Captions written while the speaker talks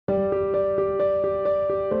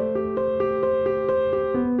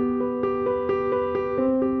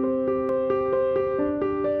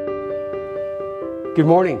Good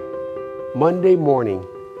morning. Monday morning.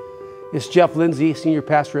 It's Jeff Lindsay, Senior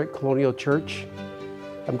Pastor at Colonial Church.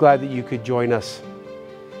 I'm glad that you could join us.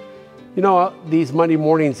 You know, these Monday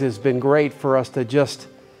mornings has been great for us to just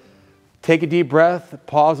take a deep breath,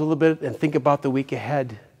 pause a little bit, and think about the week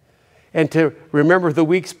ahead. And to remember the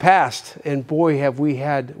weeks past. And boy, have we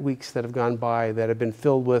had weeks that have gone by that have been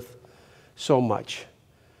filled with so much.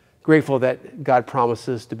 Grateful that God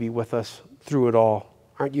promises to be with us through it all.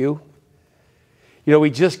 Aren't you? You know,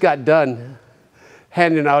 we just got done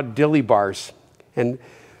handing out dilly bars and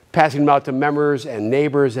passing them out to members and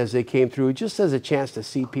neighbors as they came through, just as a chance to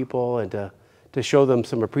see people and to show them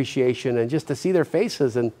some appreciation and just to see their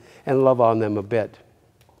faces and love on them a bit.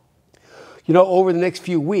 You know, over the next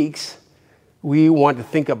few weeks, we want to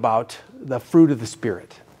think about the fruit of the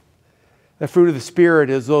Spirit. The fruit of the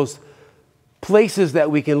Spirit is those places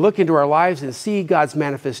that we can look into our lives and see God's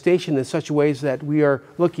manifestation in such ways that we are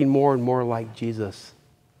looking more and more like Jesus.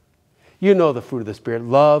 You know the fruit of the Spirit: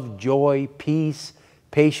 love, joy, peace,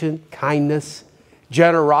 patience, kindness,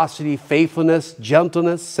 generosity, faithfulness,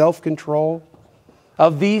 gentleness, self-control.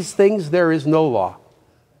 Of these things there is no law.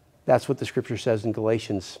 That's what the Scripture says in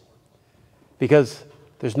Galatians. Because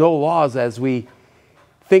there's no laws as we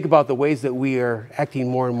think about the ways that we are acting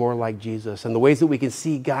more and more like Jesus and the ways that we can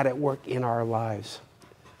see God at work in our lives.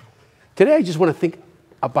 Today, I just want to think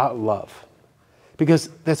about love, because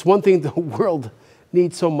that's one thing the world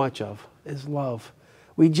needs so much of, is love.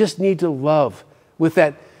 We just need to love with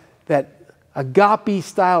that agape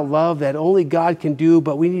style love that only God can do,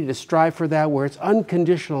 but we need to strive for that where it's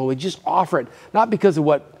unconditional. We just offer it, not because of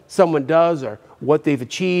what someone does or what they've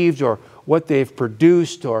achieved or what they've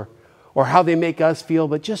produced or how they make us feel,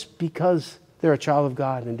 but just because they're a child of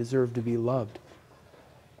God and deserve to be loved.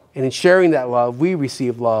 And in sharing that love, we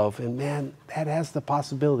receive love. And man, that has the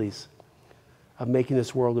possibilities of making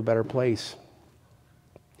this world a better place.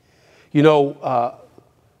 You know,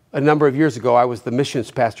 a number of years ago, I was the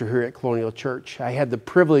missions pastor here at Colonial Church. I had the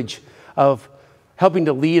privilege of helping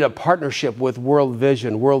to lead a partnership with World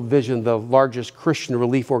Vision, the largest Christian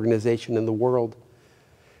relief organization in the world.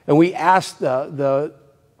 And we asked the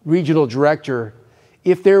regional director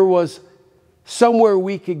if there was somewhere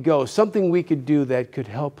we could go, something we could do that could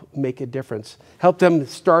help make a difference, help them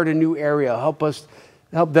start a new area,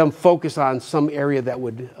 help them focus on some area that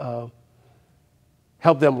would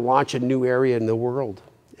help them launch a new area in the world.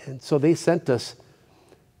 And so they sent us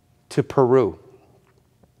to Peru.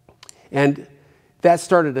 And that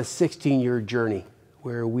started a 16-year journey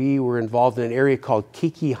where we were involved in an area called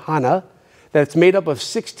Quiquijana that's made up of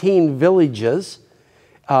 16 villages.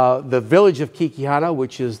 The village of Quiquijana,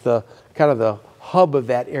 which is the kind of the hub of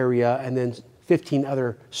that area, and then 15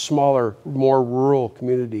 other smaller, more rural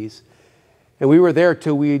communities. And we were there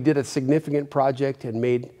till we did a significant project and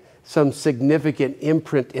made some significant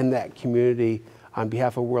imprint in that community on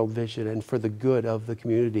behalf of World Vision and for the good of the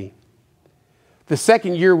community. The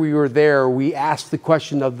second year we were there, we asked the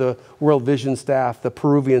question of the World Vision staff, the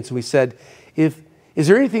Peruvians. We said, is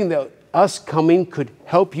there anything that us coming could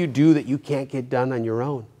help you do that you can't get done on your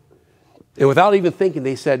own? And without even thinking,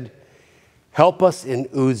 they said, help us in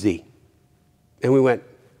Uzi. And we went,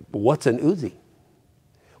 what's an Uzi?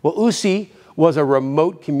 Well, Uzi was a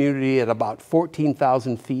remote community at about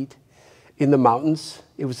 14,000 feet in the mountains.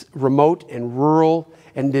 It was remote and rural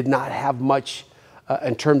and did not have much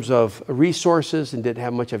in terms of resources and didn't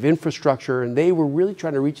have much of infrastructure. And they were really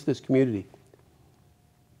trying to reach this community.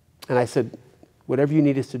 And I said, whatever you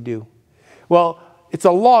need us to do. Well, it's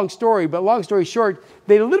a long story, but long story short,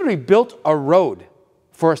 they literally built a road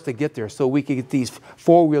for us to get there so we could get these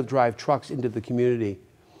four-wheel drive trucks into the community.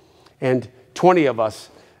 And 20 of us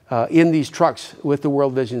in these trucks with the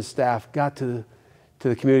World Vision staff got to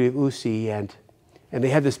the community of Uzi, and they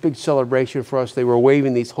had this big celebration for us. They were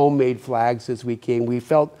waving these homemade flags as we came. We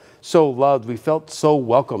felt so loved. We felt so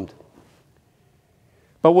welcomed.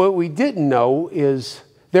 But what we didn't know is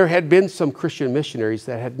there had been some Christian missionaries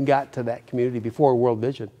that had got to that community before World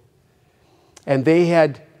Vision. And they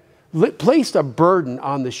had placed a burden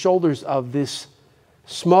on the shoulders of this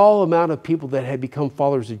small amount of people that had become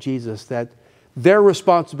followers of Jesus, that their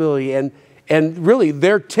responsibility and really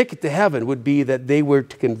their ticket to heaven would be that they were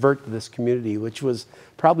to convert to this community, which was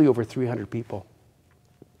probably over 300 people.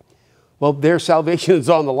 Well, their salvation is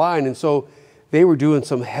on the line, and so they were doing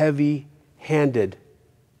some heavy-handed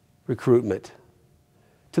recruitment,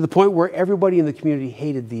 to the point where everybody in the community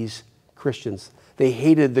hated these Christians. They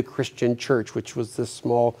hated the Christian church, which was this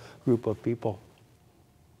small group of people.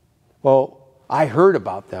 Well, I heard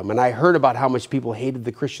about them, and I heard about how much people hated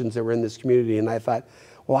the Christians that were in this community, and I thought,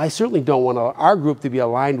 well, I certainly don't want our group to be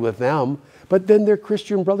aligned with them, but then they're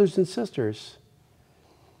Christian brothers and sisters.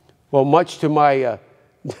 Well, much to my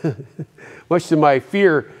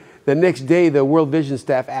fear, the next day the World Vision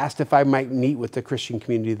staff asked if I might meet with the Christian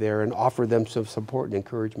community there and offer them some support and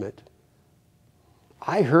encouragement.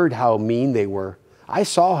 I heard how mean they were. I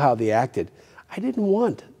saw how they acted. I didn't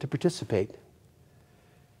want to participate.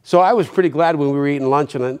 So I was pretty glad when we were eating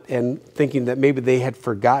lunch and thinking that maybe they had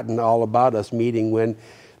forgotten all about us meeting when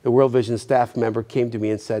the World Vision staff member came to me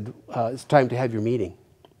and said, it's time to have your meeting.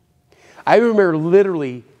 I remember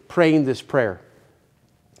literally praying this prayer.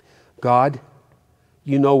 God,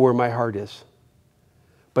 you know where my heart is.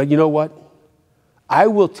 But you know what? I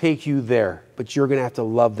will take you there, but you're going to have to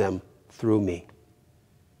love them through me.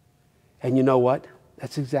 And you know what?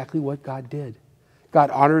 That's exactly what God did. God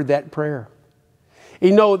honored that prayer.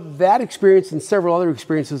 You know, that experience and several other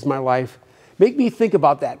experiences in my life make me think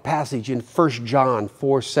about that passage in 1 John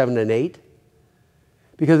 4, 7, and 8.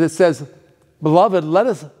 Because it says, beloved, let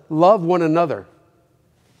us love one another.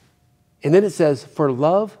 And then it says, for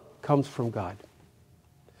love comes from God.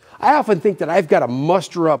 I often think that I've got to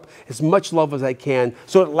muster up as much love as I can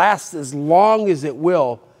so it lasts as long as it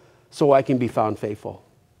will so I can be found faithful.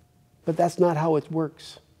 But that's not how it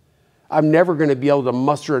works. I'm never going to be able to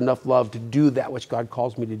muster enough love to do that which God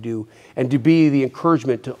calls me to do and to be the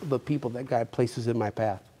encouragement to the people that God places in my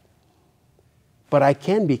path. But I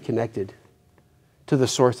can be connected to the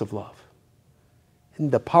source of love.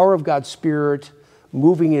 And the power of God's Spirit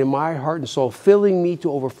moving in my heart and soul, filling me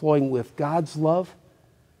to overflowing with God's love.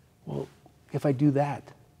 Well, if I do that,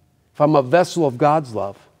 if I'm a vessel of God's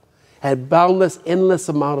love, and a boundless, endless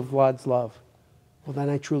amount of God's love, well, then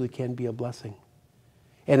I truly can be a blessing.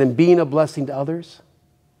 And in being a blessing to others,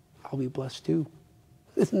 I'll be blessed too.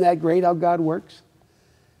 Isn't that great how God works?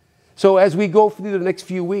 So as we go through the next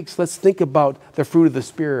few weeks, let's think about the fruit of the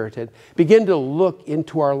Spirit and begin to look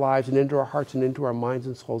into our lives and into our hearts and into our minds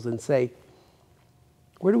and souls and say,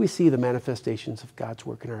 where do we see the manifestations of God's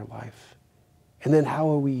work in our life? And then how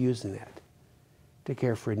are we using that to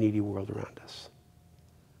care for a needy world around us?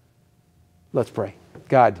 Let's pray.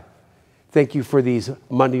 God, thank you for these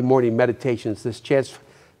Monday morning meditations, this chance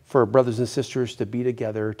for brothers and sisters to be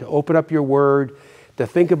together, to open up your word, to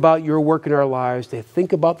think about your work in our lives, to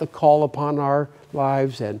think about the call upon our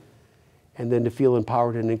lives, and then to feel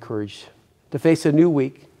empowered and encouraged to face a new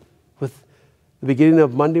week with the beginning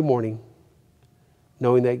of Monday morning,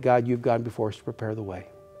 knowing that, God, you've gone before us to prepare the way.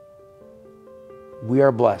 We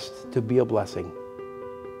are blessed to be a blessing,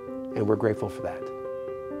 and we're grateful for that.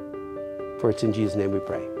 For it's in Jesus' name we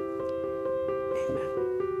pray. Amen.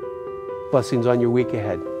 Blessings on your week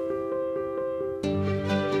ahead.